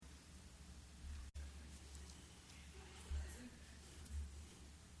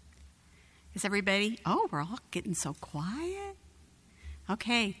Is everybody? Oh, we're all getting so quiet.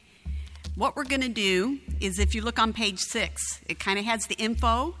 Okay. What we're going to do is, if you look on page 6, it kind of has the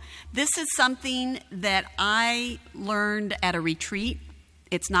info. This is something that I learned at a retreat.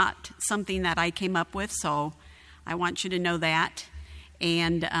 It's not something that I came up with, so I want you to know that.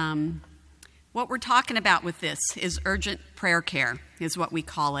 And what we're talking about with this is urgent prayer care, is what we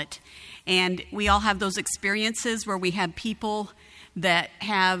call it. And we all have those experiences where we have people that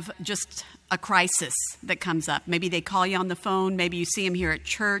have just a crisis that comes up. Maybe they call you on the phone. Maybe you see them here at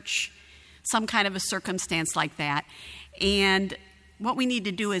church, some kind of a circumstance like that. And what we need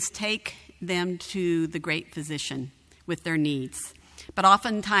to do is take them to the great physician with their needs. But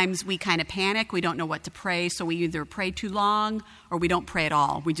oftentimes we kind of panic. We don't know what to pray, so we either pray too long or we don't pray at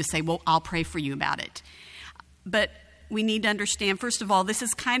all. We just say, well, I'll pray for you about it. But we need to understand, first of all, this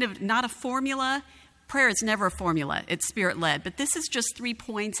is kind of not a formula. Prayer is never a formula. It's Spirit-led. But this is just 3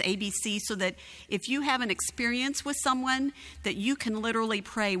 points, ABC, so that if you have an experience with someone, that you can literally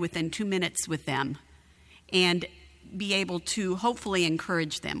pray within 2 minutes with them and be able to hopefully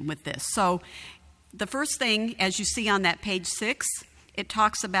encourage them with this. So the first thing, as you see on that page 6, it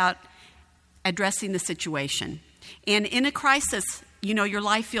talks about addressing the situation. And in a crisis, your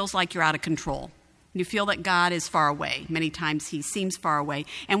life feels like you're out of control. You feel that God is far away. Many times he seems far away.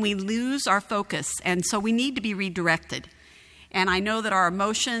 And we lose our focus. And so we need to be redirected. And I know that our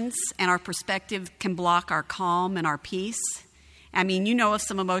emotions and our perspective can block our calm and our peace. I mean, you know of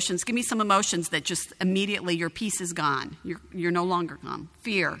some emotions. Give me some emotions that just immediately your peace is gone. You're no longer calm.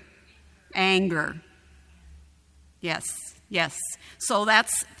 Fear, anger. Yes. So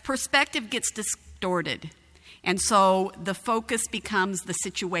that's perspective gets distorted. And so the focus becomes the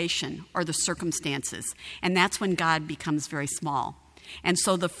situation or the circumstances. And that's when God becomes very small. And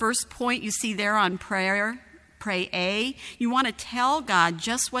so the first point you see there on prayer, pray A, you want to tell God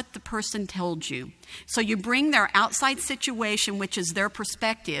just what the person told you. So you bring their outside situation, which is their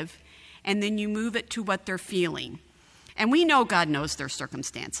perspective, and then you move it to what they're feeling. And we know God knows their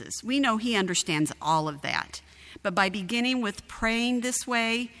circumstances. We know he understands all of that. But by beginning with praying this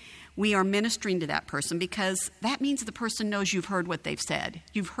way, we are ministering to that person, because that means the person knows you've heard what they've said.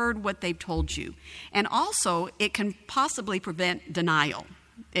 You've heard what they've told you. And also, it can possibly prevent denial.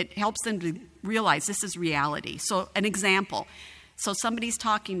 It helps them to realize this is reality. So an example. So somebody's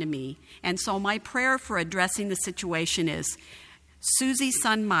talking to me, and so my prayer for addressing the situation is, Susie's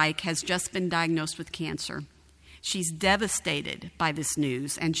son Mike has just been diagnosed with cancer. She's devastated by this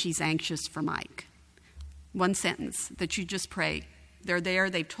news, and she's anxious for Mike. One sentence that you just pray. They're there,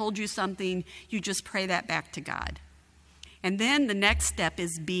 they've told you something, you just pray that back to God. And then the next step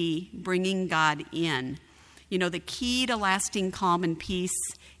is B, bringing God in. The key to lasting calm and peace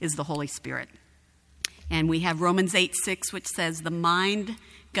is the Holy Spirit. And we have Romans 8:6, which says, the mind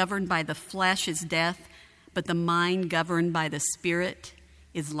governed by the flesh is death, but the mind governed by the Spirit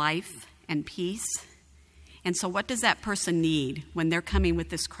is life and peace. And so what does that person need when they're coming with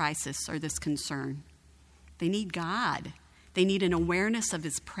this crisis or this concern? They need God. They need an awareness of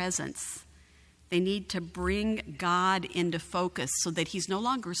his presence. They need to bring God into focus so that he's no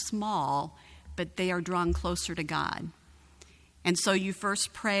longer small, but they are drawn closer to God. And so you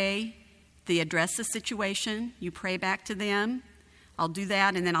first pray, address the situation. You pray back to them. I'll do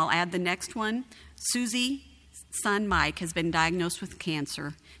that, and then I'll add the next one. Susie's son Mike has been diagnosed with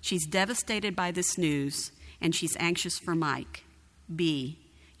cancer. She's devastated by this news, and she's anxious for Mike. B,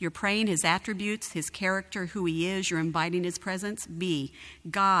 you're praying his attributes, his character, who he is. You're inviting his presence. B,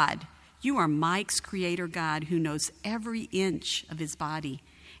 God, you are Mike's creator God who knows every inch of his body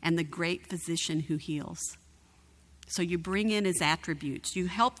and the great physician who heals. So you bring in his attributes. You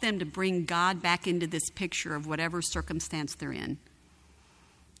help them to bring God back into this picture of whatever circumstance they're in.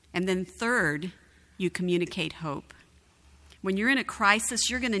 And then third, you communicate hope. When you're in a crisis,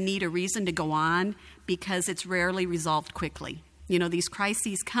 you're going to need a reason to go on because it's rarely resolved quickly. These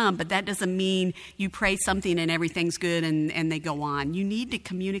crises come, but that doesn't mean you pray something and everything's good and they go on. You need to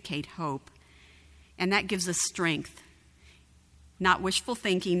communicate hope. And that gives us strength. Not wishful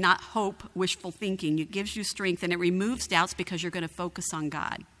thinking, not hope, wishful thinking. It gives you strength, and it removes doubts because you're going to focus on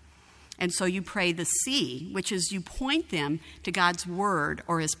God. And so you pray the C, which is you point them to God's word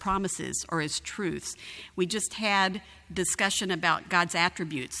or his promises or his truths. We just had discussion about God's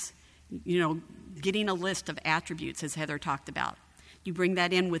attributes. Getting a list of attributes, as Heather talked about. You bring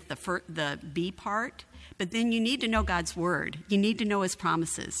that in with the B part, but then you need to know God's word. You need to know his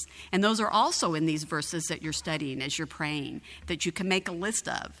promises. And those are also in these verses that you're studying as you're praying, that you can make a list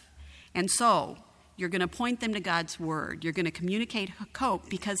of. And so you're going to point them to God's word. You're going to communicate hope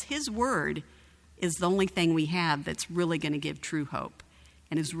because his word is the only thing we have that's really going to give true hope.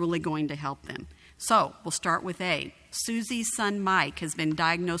 and is really going to help them. So we'll start with A. Susie's son Mike has been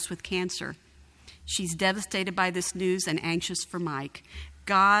diagnosed with cancer. She's devastated by this news and anxious for Mike.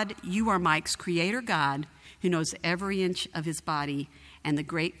 God, you are Mike's creator God who knows every inch of his body and the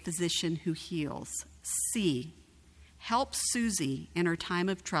great physician who heals. C. Help Susie in her time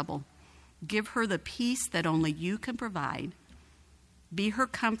of trouble. Give her the peace that only you can provide. Be her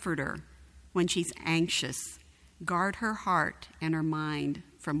comforter when she's anxious. Guard her heart and her mind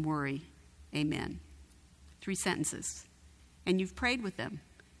from worry. Amen. 3 sentences. And you've prayed with them.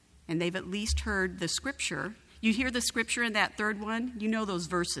 And they've at least heard the scripture. You hear the scripture in that third one, you know those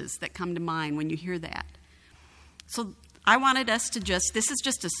verses that come to mind when you hear that. So I wanted us to this is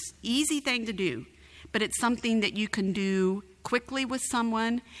just an easy thing to do, but it's something that you can do quickly with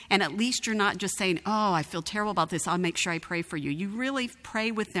someone, and at least you're not just saying, oh, I feel terrible about this, I'll make sure I pray for you. You really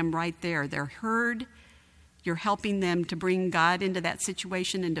pray with them right there. They're heard. You're helping them to bring God into that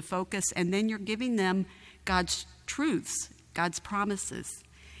situation, into focus, and then you're giving them God's truths, God's promises.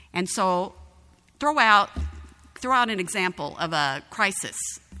 And so throw out an example of a crisis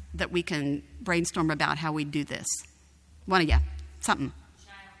that we can brainstorm about how we do this. One of you, something.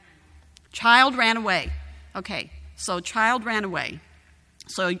 Child ran away. Okay, so child ran away.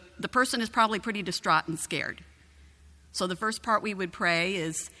 So the person is probably pretty distraught and scared. So the first part we would pray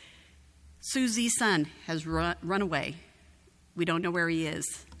is, Susie's son has run away. We don't know where he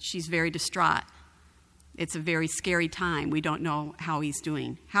is. She's very distraught. It's a very scary time. We don't know how he's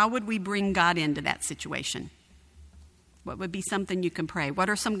doing. How would we bring God into that situation? What would be something you can pray? What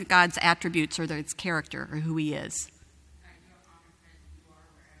are some of God's attributes or his character or who he is?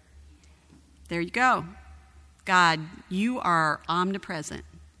 There you go. God, you are omnipresent.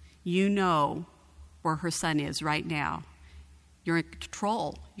 You know where her son is right now. You're in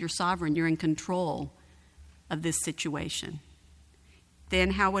control. You're sovereign. You're in control of this situation.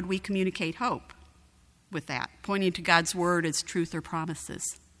 Then how would we communicate hope with that? Pointing to God's word as truth or promises.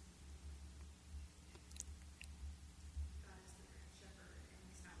 God is the great shepherd, and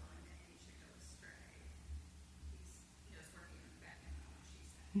he's not willing that any should go astray. He does work in the back end, what she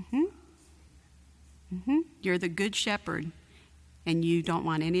said. You're the good shepherd, and you don't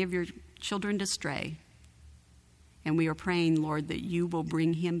want any of your children to stray. And we are praying, Lord, that you will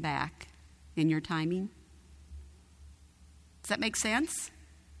bring him back in your timing. Does that make sense?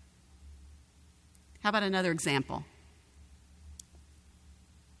 How about another example?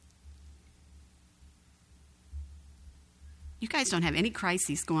 You guys don't have any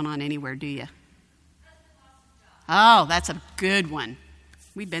crises going on anywhere, do you? Oh, that's a good one.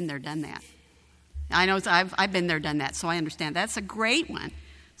 We've been there, done that. I know I've been there, done that, so I understand. That's a great one.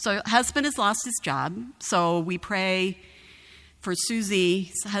 So husband has lost his job, so we pray for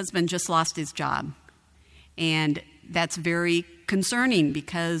Susie's husband just lost his job. And that's very concerning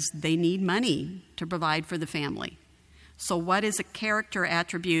because they need money to provide for the family. So what is a character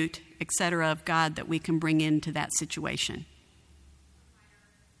attribute, etc., of God that we can bring into that situation?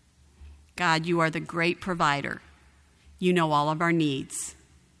 God, you are the great provider. You know all of our needs.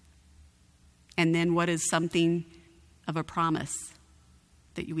 And then what is something of a promise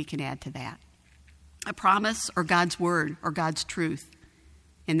that we can add to that? A promise or God's word or God's truth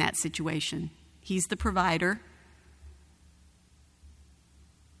in that situation. He's the provider.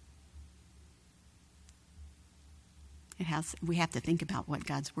 We have to think about what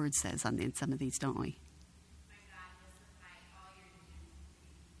God's word says on some of these, don't we?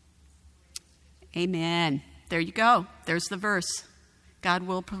 Amen. There you go. There's the verse. God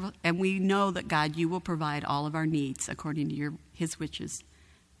will, and we know that God, you will provide all of our needs according to his wishes,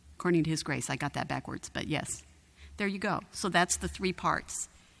 according to his grace. I got that backwards, but yes. There you go. So that's the 3 parts.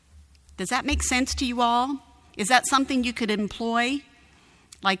 Does that make sense to you all? Is that something you could employ?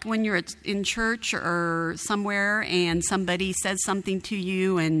 Like when you're in church or somewhere and somebody says something to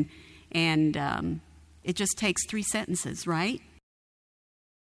you and it just takes 3 sentences, right?